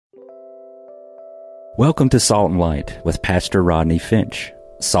Welcome to Salt and Light with Pastor Rodney Finch.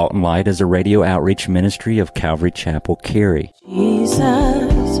 Salt and Light is a radio outreach ministry of Calvary Chapel, Cary.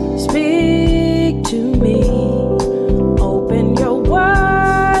 Jesus, speak to me. Open your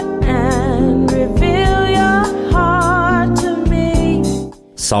word and reveal your heart to me.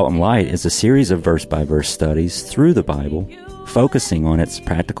 Salt and Light is a series of verse-by-verse studies through the Bible, focusing on its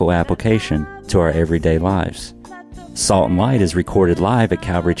practical application to our everyday lives. Salt and Light is recorded live at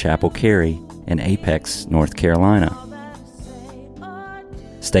Calvary Chapel, Cary in Apex, North Carolina.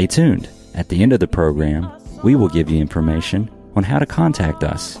 Stay tuned. At the end of the program, we will give you information on how to contact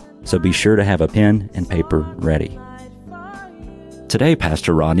us, so be sure to have a pen and paper ready. Today,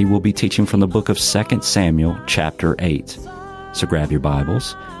 Pastor Rodney will be teaching from the book of 2 Samuel, chapter 8. So grab your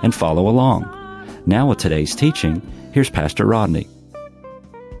Bibles and follow along. Now with today's teaching, here's Pastor Rodney.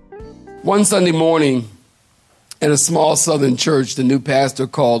 One Sunday morning, in a small southern church, the new pastor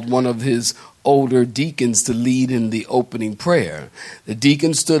called one of his older deacons to lead in the opening prayer. The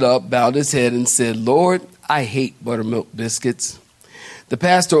deacon stood up, bowed his head, and said, "Lord, I hate buttermilk biscuits." The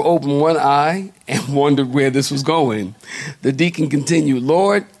pastor opened one eye and wondered where this was going. The deacon continued,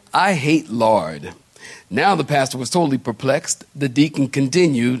 "Lord, I hate lard." Now the pastor was totally perplexed. The deacon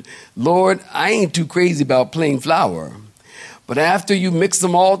continued, "Lord, I ain't too crazy about plain flour. But after you mix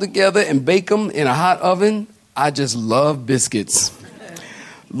them all together and bake them in a hot oven, I just love biscuits."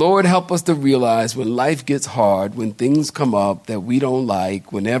 Lord, help us to realize when life gets hard, when things come up that we don't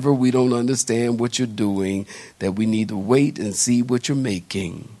like, whenever we don't understand what you're doing, that we need to wait and see what you're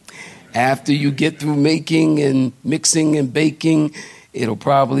making. After you get through making and mixing and baking, it'll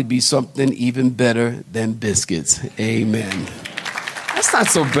probably be something even better than biscuits. Amen. That's not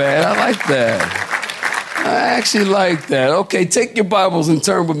so bad. I like that. I actually like that. Okay, take your Bibles and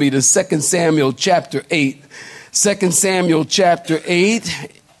turn with me to 2 Samuel chapter 8. 2 Samuel chapter 8.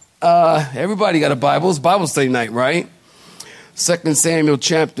 Everybody got a Bible. It's Bible study night, right? 2 Samuel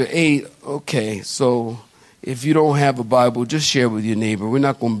chapter 8. Okay, so if you don't have a Bible, just share with your neighbor. We're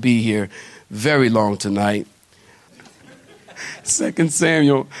not going to be here very long tonight. 2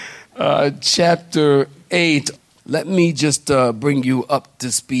 Samuel chapter 8. Let me just bring you up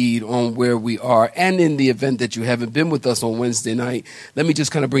to speed on where we are. And in the event that you haven't been with us on Wednesday night, let me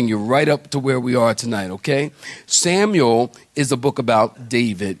just kind of bring you right up to where we are tonight, okay? Samuel is a book about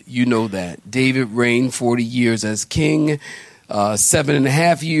David. You know that. David reigned 40 years as king,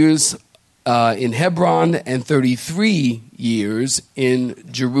 7.5 years in Hebron, and 33 years in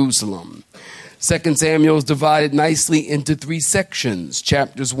Jerusalem. 2 Samuel is divided nicely into 3 sections,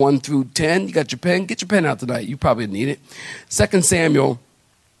 chapters 1 through 10. You got your pen? Get your pen out tonight. You probably need it. 2 Samuel,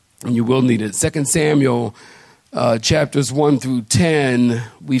 and you will need it. 2 Samuel, chapters 1 through 10,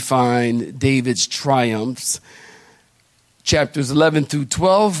 we find David's triumphs. Chapters 11 through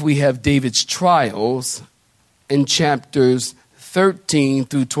 12, we have David's trials. In chapters 13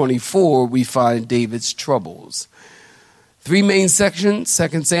 through 24, we find David's troubles. 3 main sections,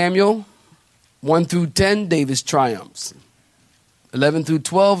 2 Samuel, 1 through 10, David's triumphs. 11 through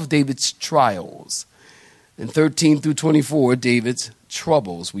 12, David's trials. And 13 through 24, David's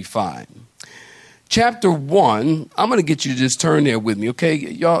troubles we find. Chapter 1, I'm going to get you to just turn there with me, okay?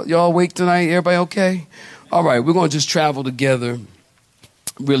 Y'all awake tonight? Everybody okay? All right, we're going to just travel together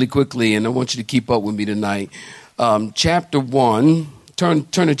really quickly, and I want you to keep up with me tonight. Chapter 1. Turn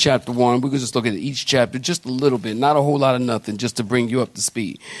to chapter 1. We're going to just look at each chapter just a little bit, not a whole lot of nothing, just to bring you up to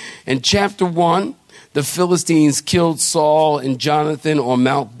speed. In chapter 1, the Philistines killed Saul and Jonathan on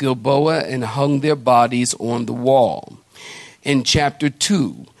Mount Gilboa and hung their bodies on the wall. In chapter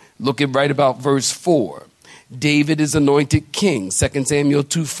 2, look at right about verse 4. David is anointed king. 2 Samuel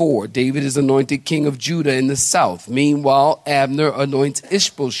 2:4. David is anointed king of Judah in the south. Meanwhile, Abner anoints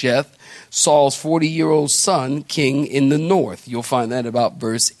Ishbosheth, Saul's 40-year-old son, king in the north. You'll find that about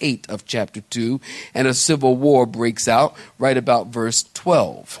verse 8 of chapter 2. And a civil war breaks out right about verse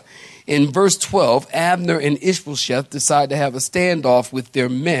 12. In verse 12, Abner and Ishbosheth decide to have a standoff with their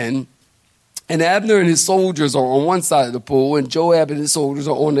men. And Abner and his soldiers are on one side of the pool, and Joab and his soldiers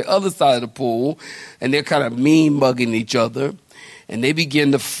are on the other side of the pool. And they're kind of mean-mugging each other. And they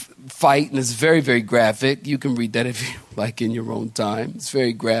begin to fight, and it's very, very graphic. You can read that if you like in your own time. It's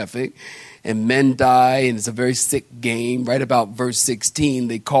very graphic. And men die, and it's a very sick game. Right about verse 16,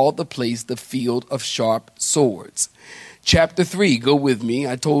 they called the place the field of sharp swords. Chapter 3, go with me.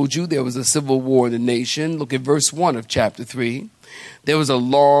 I told you there was a civil war in the nation. Look at verse 1 of chapter 3. There was a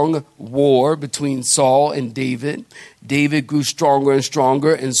long war between Saul and David. David grew stronger and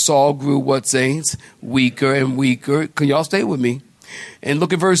stronger, and Saul grew, what, saints? Weaker and weaker. Can y'all stay with me? And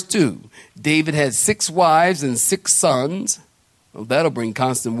look at verse 2. David had 6 wives and 6 sons. Well, that'll bring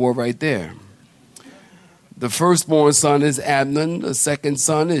constant war right there. The firstborn son is Abner. The second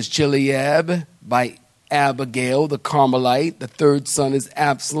son is Chileab by Abigail, the Carmelite. The third son is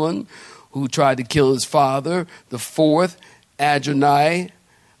Absalom, who tried to kill his father. The fourth, Adonai.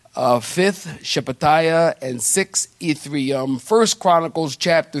 Fifth, Shephatiah. And sixth, Ithream. 1 Chronicles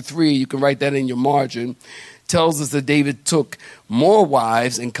chapter 3, you can write that in your margin, tells us that David took more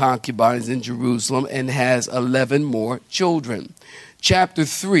wives and concubines in Jerusalem and has 11 more children. Chapter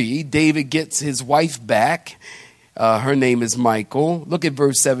 3, David gets his wife back. Her name is Michal. Look at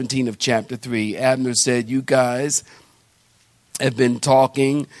verse 17 of chapter 3. Abner said, you guys have been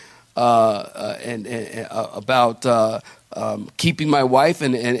talking about keeping my wife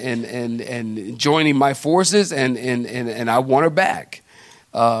and joining my forces, and I want her back.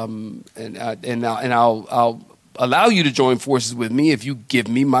 And I'll allow you to join forces with me if you give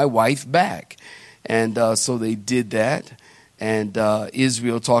me my wife back. And so they did that. And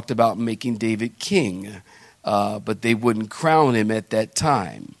Israel talked about making David king, but they wouldn't crown him at that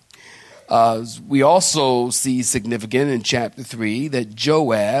time. We also see significant in chapter 3 that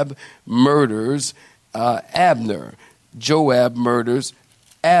Joab murders Abner. Joab murders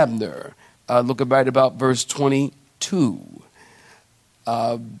Abner. Look at right about verse 22.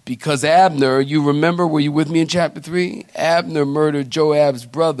 Because Abner, you remember, were you with me in chapter 3? Abner murdered Joab's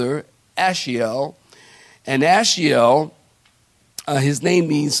brother, Ashiel. And Ashiel, his name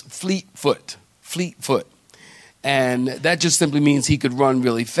means fleet-foot. And that just simply means he could run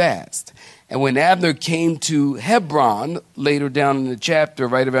really fast. And when Abner came to Hebron, later down in the chapter,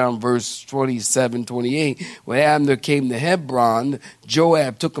 right around verse 27, 28, when Abner came to Hebron,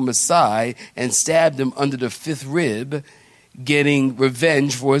 Joab took him aside and stabbed him under the fifth rib, getting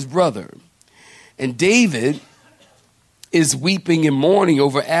revenge for his brother. And David is weeping and mourning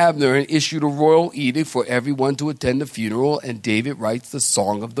over Abner and issued a royal edict for everyone to attend the funeral. And David writes the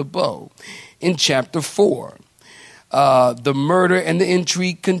Song of the Bow. In chapter 4, the murder and the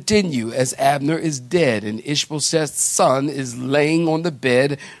intrigue continue as Abner is dead and Ishbosheth's son is laying on the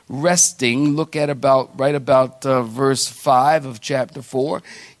bed resting. Look at right about verse 5 of chapter 4.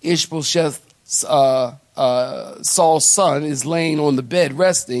 Ishbosheth, Saul's son, is laying on the bed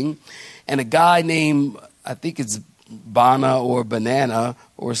resting, and a guy named, I think it's Bana or Banana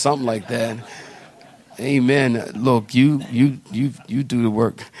or something like that. Amen. Look, you do the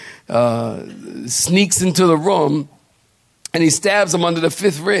work. Sneaks into the room and he stabs him under the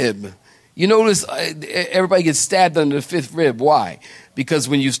fifth rib. You notice everybody gets stabbed under the fifth rib. Why? Because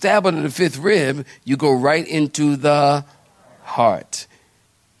when you stab under the fifth rib, you go right into the heart.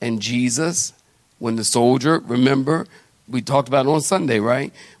 And Jesus, when the soldier, remember, we talked about it on Sunday,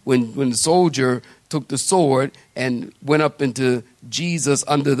 right? When the soldier took the sword and went up into Jesus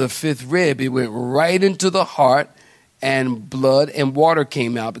under the fifth rib, it went right into the heart, and blood and water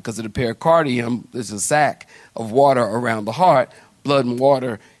came out because of the pericardium. There's a sac of water around the heart. Blood and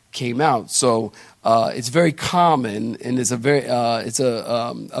water came out. So it's very common, and it's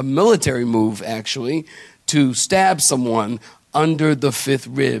a military move actually to stab someone under the fifth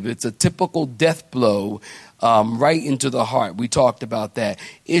rib. It's a typical death blow right into the heart. We talked about that.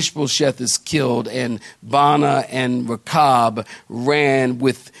 Ishbosheth is killed, and Bana and Rechab ran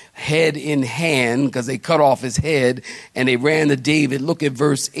with head in hand because they cut off his head, and they ran to David. Look at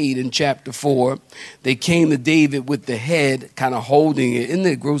verse 8 in chapter 4. They came to David with the head kind of holding it. Isn't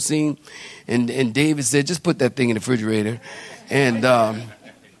it a gross scene? And David said, just put that thing in the refrigerator. And the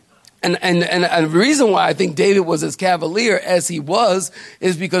reason why I think David was as cavalier as he was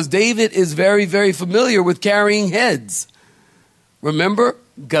is because David is very, very familiar with carrying heads. Remember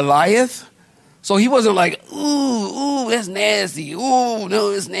Goliath? So he wasn't like, ooh, that's nasty. Ooh,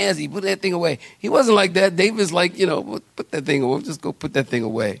 no, it's nasty. Put that thing away. He wasn't like that. David's like, put that thing away. Just go put that thing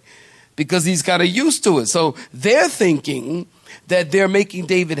away. Because he's kind of used to it. So they're thinking that they're making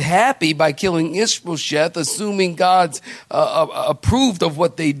David happy by killing Ishbosheth, assuming God's approved of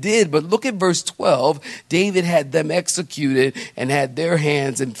what they did. But look at verse 12. David had them executed and had their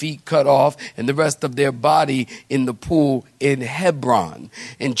hands and feet cut off and the rest of their body in the pool in Hebron.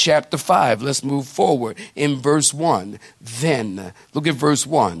 In chapter 5, let's move forward. In verse 1, then. Look at verse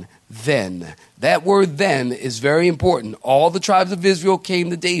 1. Then. That word then is very important. All the tribes of Israel came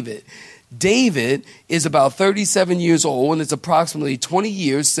to David. David is about 37 years old, and it's approximately 20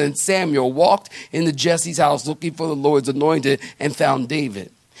 years since Samuel walked into Jesse's house looking for the Lord's anointed and found David.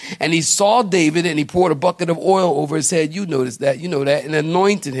 And he saw David, and he poured a bucket of oil over his head. You notice that, and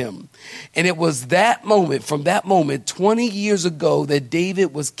anointed him. And it was that moment, from that moment, 20 years ago, that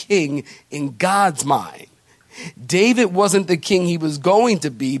David was king in God's mind. David wasn't the king he was going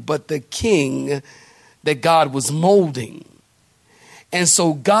to be, but the king that God was molding. And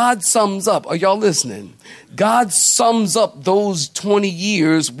so God sums up, are y'all listening? God sums up those 20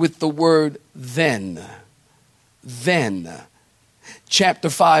 years with the word then. Then. Chapter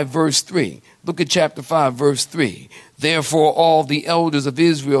 5, verse 3. Look at chapter 5, verse 3. Therefore, all the elders of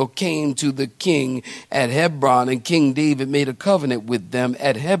Israel came to the king at Hebron, and King David made a covenant with them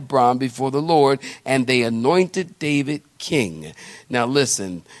at Hebron before the Lord, and they anointed David king. Now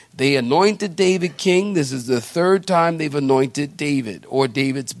listen, they anointed David king. This is the third time they've anointed David, or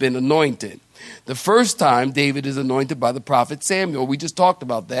David's been anointed. The first time David is anointed by the prophet Samuel. We just talked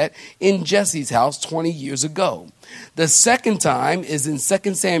about that in Jesse's house 20 years ago. The second time is in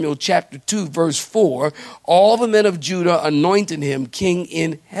 2 Samuel chapter 2, verse 4. All the men of Judah anointed him king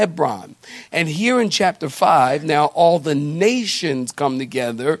in Hebron. And here in chapter 5, now all the nations come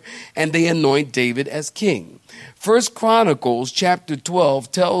together and they anoint David as king. 1 Chronicles chapter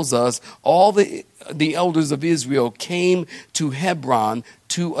 12 tells us all the elders of Israel came to Hebron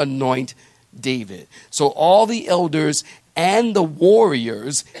to anoint David. So all the elders and the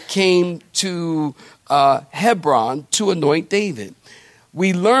warriors came to Hebron to anoint David.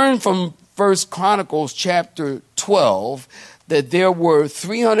 We learn from 1 Chronicles chapter 12 that there were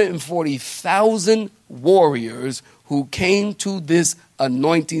 340,000 warriors who came to this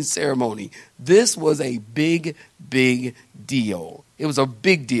anointing ceremony. This was a big, big deal. It was a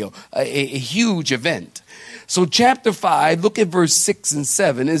big deal, a huge event. So chapter 5, look at verse 6 and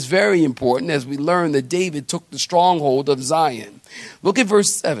 7, is very important as we learn that David took the stronghold of Zion. Look at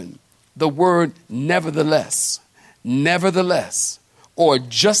verse 7. The word nevertheless, or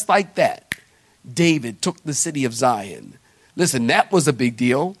just like that, David took the city of Zion. Listen, that was a big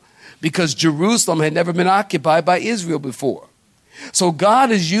deal because Jerusalem had never been occupied by Israel before. So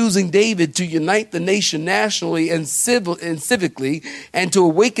God is using David to unite the nation nationally and civically, and to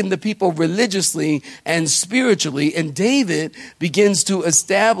awaken the people religiously and spiritually. And David begins to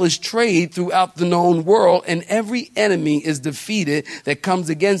establish trade throughout the known world, and every enemy is defeated that comes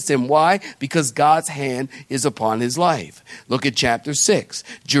against him. Why? Because God's hand is upon his life. Look at chapter 6.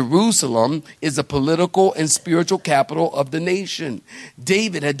 Jerusalem is a political and spiritual capital of the nation.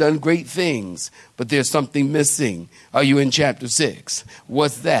 David had done great things, but there's something missing. Are you in chapter 6?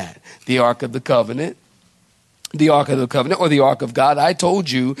 What's that? The Ark of the Covenant. The Ark of the Covenant, or the Ark of God. I told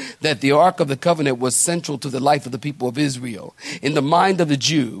you that the Ark of the Covenant was central to the life of the people of Israel. In the mind of the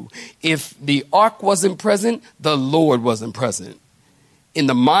Jew, if the Ark wasn't present, the Lord wasn't present. In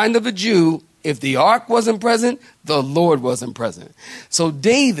the mind of a Jew, if the Ark wasn't present, the Lord wasn't present. So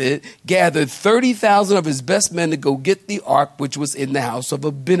David gathered 30,000 of his best men to go get the Ark, which was in the house of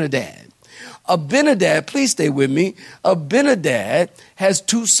Abinadab. Abinadab, please stay with me. Abinadab has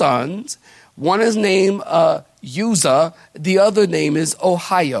two sons. One is named Uzzah. The other name is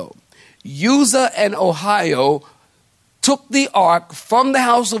Ohio. Uzzah and Ohio took the ark from the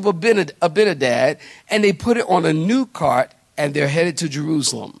house of Abinadab, and they put it on a new cart, and they're headed to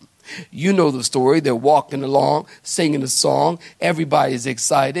Jerusalem. You know the story. They're walking along, singing a song. Everybody's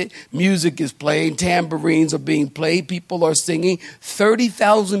excited. Music is playing. Tambourines are being played. People are singing.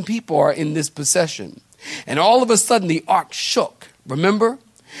 30,000 people are in this procession. And all of a sudden, the ark shook. Remember?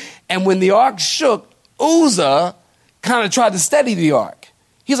 And when the ark shook, Uzzah kind of tried to steady the ark.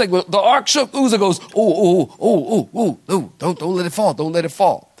 He's like, well, the ark shook. Uzzah goes, don't let it fall. Don't let it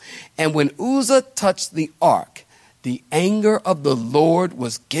fall. And when Uzzah touched the ark, the anger of the Lord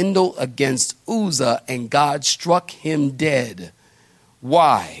was kindled against Uzzah, and God struck him dead.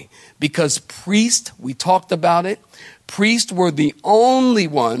 Why? Because priests, we talked about it, priests were the only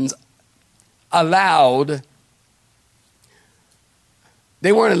ones allowed.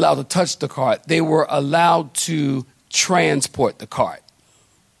 They weren't allowed to touch the cart. They were allowed to transport the cart.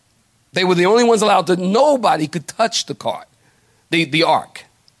 They were the only ones allowed to, nobody could touch the cart, the ark.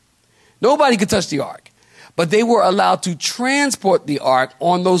 Nobody could touch the ark. But they were allowed to transport the ark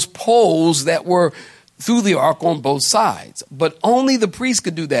on those poles that were through the ark on both sides. But only the priest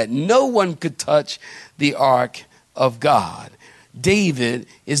could do that. No one could touch the ark of God. David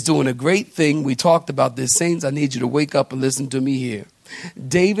is doing a great thing. We talked about this. Saints, I need you to wake up and listen to me here.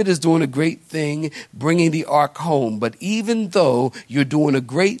 David is doing a great thing, bringing the ark home. But even though you're doing a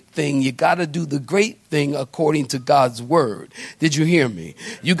great thing, you got to do the great thing according to God's word. Did you hear me?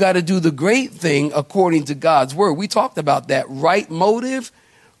 You got to do the great thing according to God's word. We talked about that. Right motive,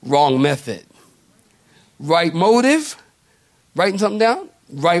 wrong method. Right motive, writing something down?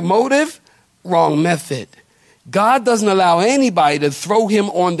 Right motive, wrong method. God doesn't allow anybody to throw him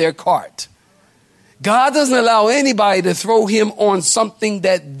on their cart. God doesn't allow anybody to throw him on something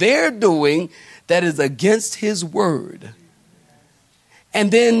that they're doing that is against his word, and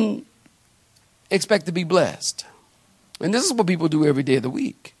then expect to be blessed. And this is what people do every day of the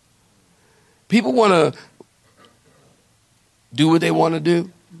week. People want to do what they want to do,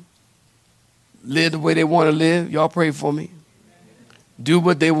 live the way they want to live. Y'all pray for me. Do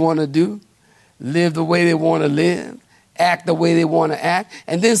what they want to do, live the way they want to live, act the way they want to act,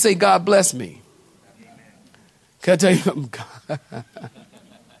 and then say, God bless me. Can I tell you something?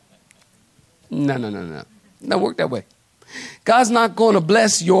 No. Don't work that way. God's not going to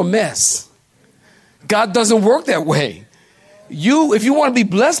bless your mess. God doesn't work that way. If you want to be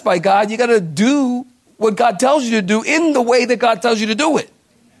blessed by God, you got to do what God tells you to do in the way that God tells you to do it.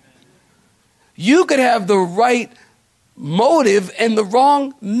 You could have the right motive and the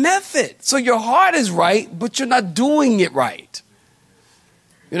wrong method. So your heart is right, but you're not doing it right.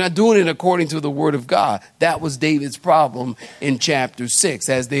 You're not doing it according to the word of God. That was David's problem in chapter 6,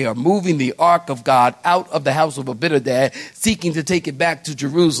 as they are moving the ark of God out of the house of Abinadab, seeking to take it back to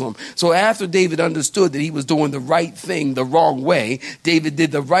Jerusalem. So after David understood that he was doing the right thing the wrong way, David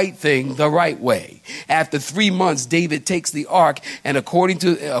did the right thing the right way. After 3 months, David takes the ark, and according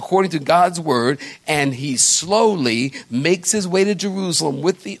to God's word, and he slowly makes his way to Jerusalem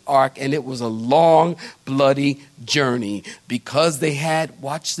with the ark, and it was a long, bloody journey, because they had,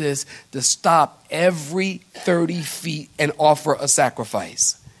 watch this, to stop every 30 feet and offer a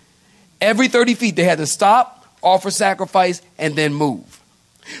sacrifice. Every 30 feet they had to stop, offer sacrifice, and then move.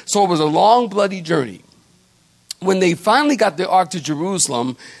 So it was a long, bloody journey. When they finally got the ark to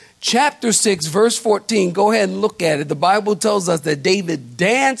Jerusalem, chapter 6, verse 14, go ahead and look at it. The Bible tells us that David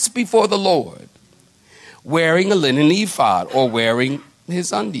danced before the Lord, wearing a linen ephod, or wearing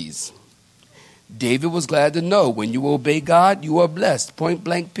his undies. David was glad to know, when you obey God, you are blessed. Point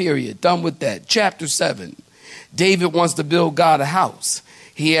blank, period. Done with that. Chapter 7. David wants to build God a house.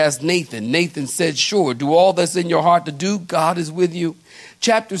 He asked Nathan. Nathan said, sure, do all that's in your heart to do. God is with you.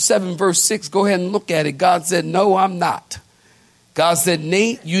 Chapter 7, verse 6. Go ahead and look at it. God said, no, I'm not. God said,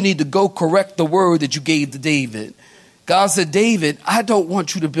 Nate, you need to go correct the word that you gave to David. God said, David, I don't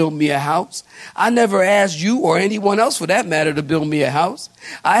want you to build me a house. I never asked you, or anyone else for that matter, to build me a house.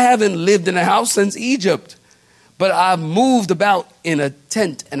 I haven't lived in a house since Egypt, but I've moved about in a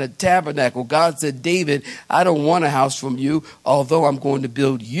tent and a tabernacle. God said, David, I don't want a house from you, although I'm going to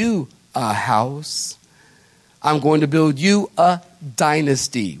build you a house. I'm going to build you a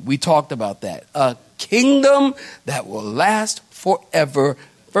dynasty. We talked about that. A kingdom that will last forever.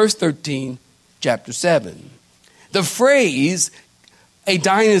 Verse 13, chapter 7. The phrase, a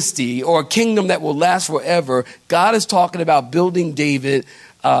dynasty or a kingdom that will last forever, God is talking about building David,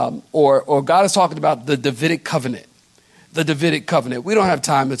 or God is talking about the Davidic covenant. The Davidic covenant. We don't have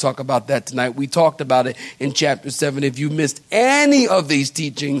time to talk about that tonight. We talked about it in chapter 7. If you missed any of these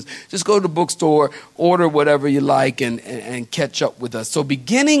teachings, just go to the bookstore, order whatever you like, and catch up with us. So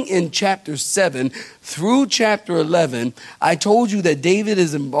beginning in chapter 7 through chapter 11, I told you that David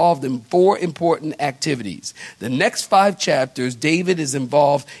is involved in 4 important activities. The next 5 chapters, David is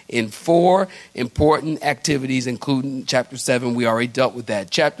involved in 4 important activities, including chapter 7. We already dealt with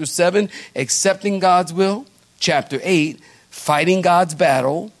that. Chapter 7, accepting God's will. Chapter 8, fighting God's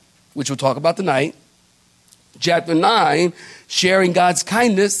battle, which we'll talk about tonight. Chapter 9, sharing God's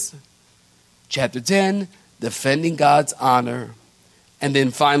kindness. Chapter 10, defending God's honor. And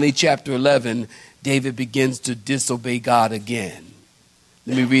then finally, chapter 11, David begins to disobey God again.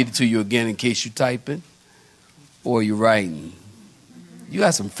 Let me read it to you again in case you're typing or you're writing. You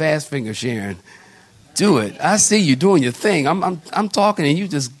got some fast fingers, Sharon. Do it. I see you doing your thing. I'm talking and you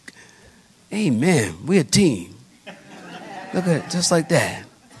just, amen. We're a team. Look at it, just like that.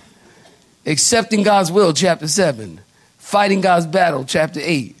 Accepting God's will, chapter 7. Fighting God's battle, chapter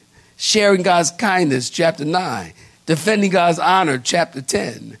 8. Sharing God's kindness, chapter 9. Defending God's honor, chapter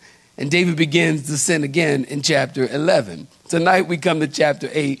 10. And David begins to sin again in chapter 11. Tonight we come to chapter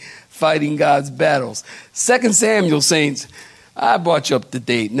 8, fighting God's battles. 2 Samuel, saints, I brought you up to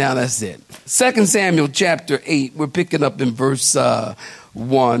date. Now that's it. 2 Samuel chapter 8, we're picking up in verse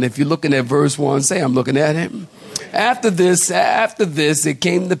 1. If you're looking at verse 1, say, I'm looking at him. After this, it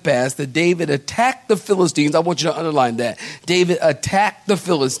came to pass that David attacked the Philistines. I want you to underline that. David attacked the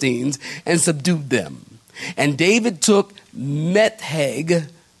Philistines and subdued them. And David took Metheg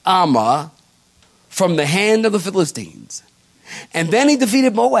Ammah from the hand of the Philistines. And then he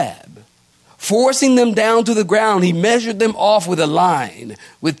defeated Moab. Forcing them down to the ground, he measured them off with a line.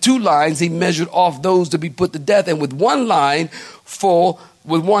 With 2 lines, he measured off those to be put to death, and with one full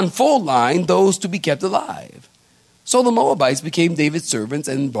line, those to be kept alive. So the Moabites became David's servants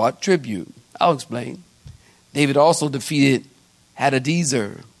and brought tribute. I'll explain. David also defeated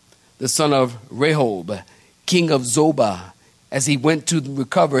Hadadezer, the son of Rehob, king of Zobah, as he went to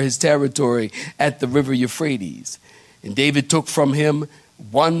recover his territory at the river Euphrates. And David took from him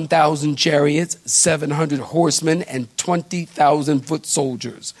 1,000 chariots, 700 horsemen, and 20,000 foot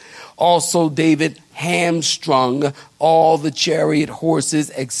soldiers. Also David hamstrung all the chariot horses,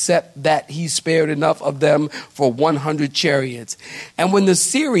 except that he spared enough of them for 100 chariots. And when the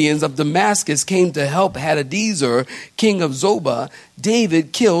Syrians of Damascus came to help Hadadezer, king of Zobah,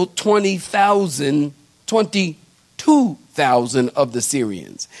 David killed 22,000 of the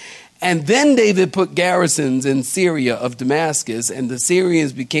Syrians. And then David put garrisons in Syria of Damascus, and the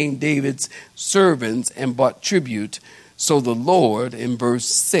Syrians became David's servants and brought tribute. So the Lord, in verse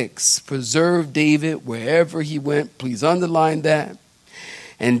 6, preserved David wherever he went. Please underline that.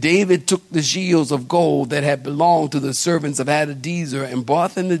 And David took the shields of gold that had belonged to the servants of Hadadezer and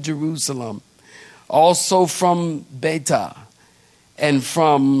brought them to Jerusalem. Also from Betah and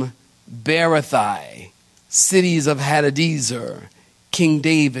from Berothai, cities of Hadadezer, King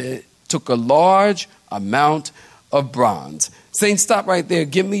David took a large amount of bronze. Saints, stop right there.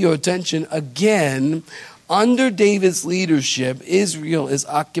 Give me your attention. Again, under David's leadership, Israel is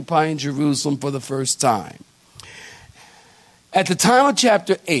occupying Jerusalem for the first time. At the time of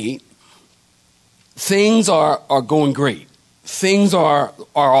chapter 8, things are going great. Things are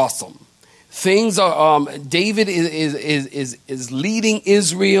awesome. Things are David is leading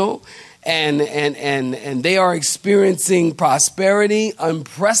Israel. And they are experiencing prosperity,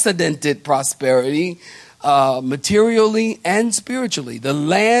 unprecedented prosperity, materially and spiritually. The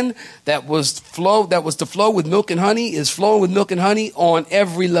land that was to flow with milk and honey is flowing with milk and honey on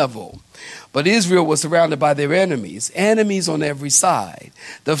every level. But Israel was surrounded by their enemies on every side.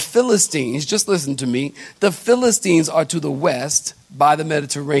 The Philistines, just listen to me, the Philistines are to the west by the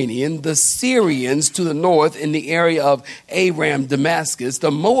Mediterranean, the Syrians to the north in the area of Aram, Damascus,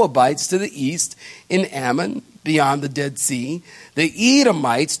 the Moabites to the east in Ammon, beyond the Dead Sea, the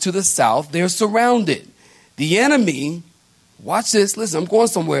Edomites to the south. They're surrounded. The enemy, watch this, listen, I'm going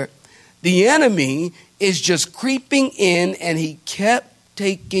somewhere. The enemy is just creeping in, and he kept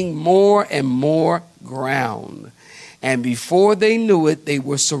taking more and more ground. And before they knew it, they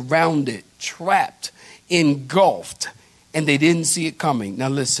were surrounded, trapped, engulfed, and they didn't see it coming. Now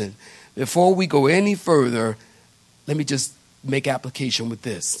listen, before we go any further, let me just make application with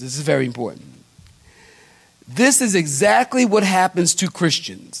this. This is very important. This is exactly what happens to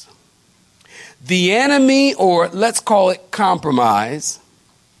Christians. The enemy, or let's call it compromise,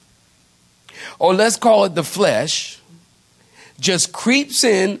 or let's call it the flesh, just creeps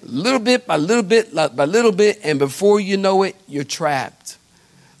in little bit by little bit by little bit, and before you know it, you're trapped.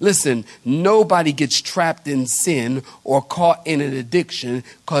 Listen, nobody gets trapped in sin or caught in an addiction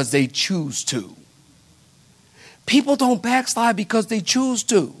because they choose to. People don't backslide because they choose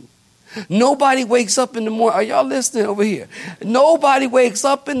to. Nobody wakes up in the morning. Are y'all listening over here? Nobody wakes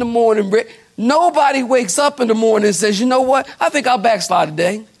up in the morning. Nobody wakes up in the morning and says, you know what? I think I'll backslide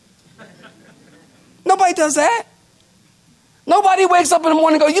today. Nobody does that. Nobody wakes up in the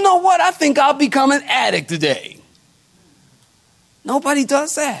morning and goes, you know what? I think I'll become an addict today. Nobody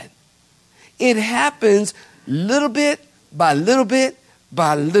does that. It happens little bit by little bit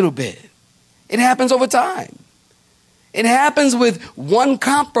by little bit. It happens over time. It happens with one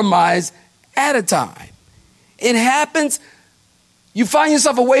compromise at a time. It happens, you find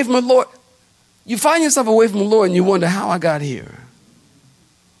yourself away from the Lord. You find yourself away from the Lord and you wonder how I got here.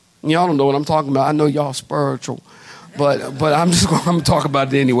 Y'all don't know what I'm talking about. I know y'all spiritual, but I'm just going to talk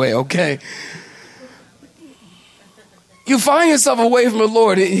about it anyway, okay? You find yourself away from the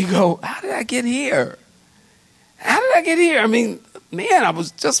Lord and you go, how did I get here? How did I get here? I mean, man, I was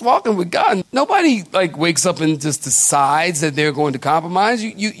just walking with God. Nobody wakes up and just decides that they're going to compromise.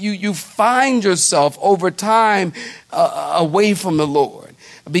 You find yourself over time away from the Lord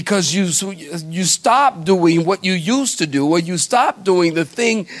because you stop doing what you used to do, or you stop doing the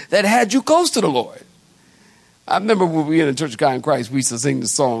thing that had you close to the Lord. I remember when we were in the Church of God in Christ, we used to sing the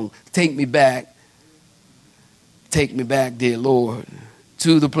song, Take me back, dear Lord,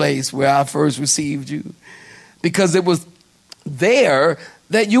 to the place where I first received you. Because it was there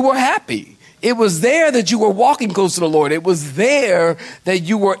that you were happy. It was there that you were walking close to the Lord. It was there that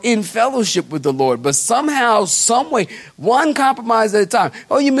you were in fellowship with the Lord. But somehow, some way, one compromise at a time.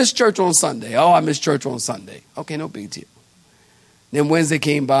 Oh, you missed church on Sunday. Oh, I missed church on Sunday. Okay, no big deal. Then Wednesday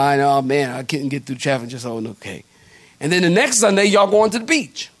came by and, oh man, I couldn't get through traffic. Just, oh, okay. And then the next Sunday, y'all going to the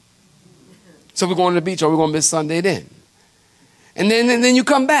beach. So we're going to the beach, or we're going to miss Sunday then. And then you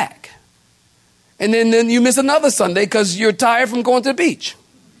come back. And then you miss another Sunday because you're tired from going to the beach.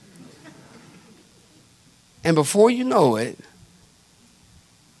 And before you know it,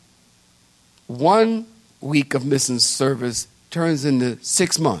 1 week of missing service turns into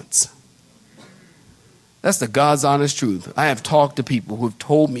 6 months. That's the God's honest truth. I have talked to people who have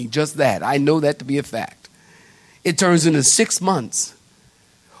told me just that. I know that to be a fact. It turns into 6 months.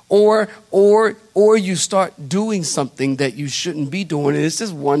 Or you start doing something that you shouldn't be doing, and it's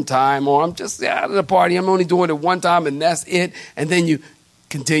just one time, or I'm just out of the party, I'm only doing it one time, and that's it. And then you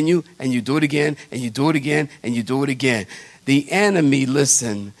continue, and you do it again, and you do it again, and you do it again. The enemy,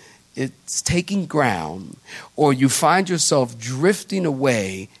 listen, it's taking ground, or you find yourself drifting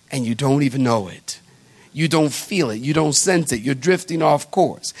away, and you don't even know it. You don't feel it. You don't sense it. You're drifting off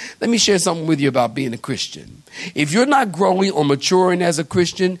course. Let me share something with you about being a Christian. If you're not growing or maturing as a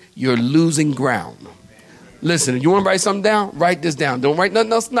Christian, you're losing ground. Listen, you want to write something down? Write this down. Don't write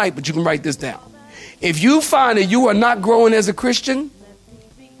nothing else tonight, but you can write this down. If you find that you are not growing as a Christian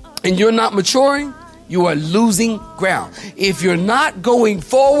and you're not maturing, you are losing ground. If you're not going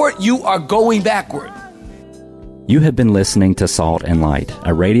forward, you are going backward. You have been listening to Salt and Light,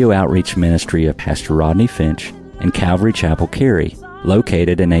 a radio outreach ministry of Pastor Rodney Finch and Calvary Chapel, Cary,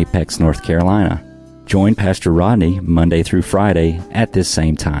 located in Apex, North Carolina. Join Pastor Rodney Monday through Friday at this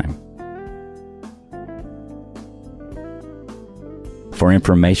same time. For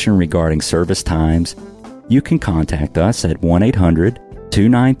information regarding service times, you can contact us at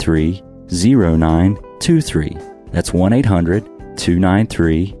 1-800-293-0923. That's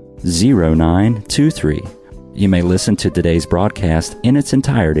 1-800-293-0923. You may listen to today's broadcast in its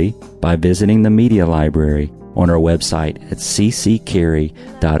entirety by visiting the media library on our website at cccary.org.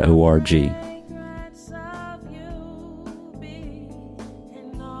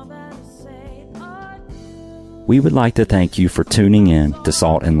 We would like to thank you for tuning in to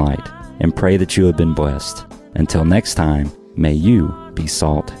Salt and Light and pray that you have been blessed. Until next time, may you be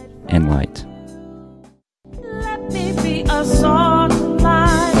salt and light. Let me be a salt.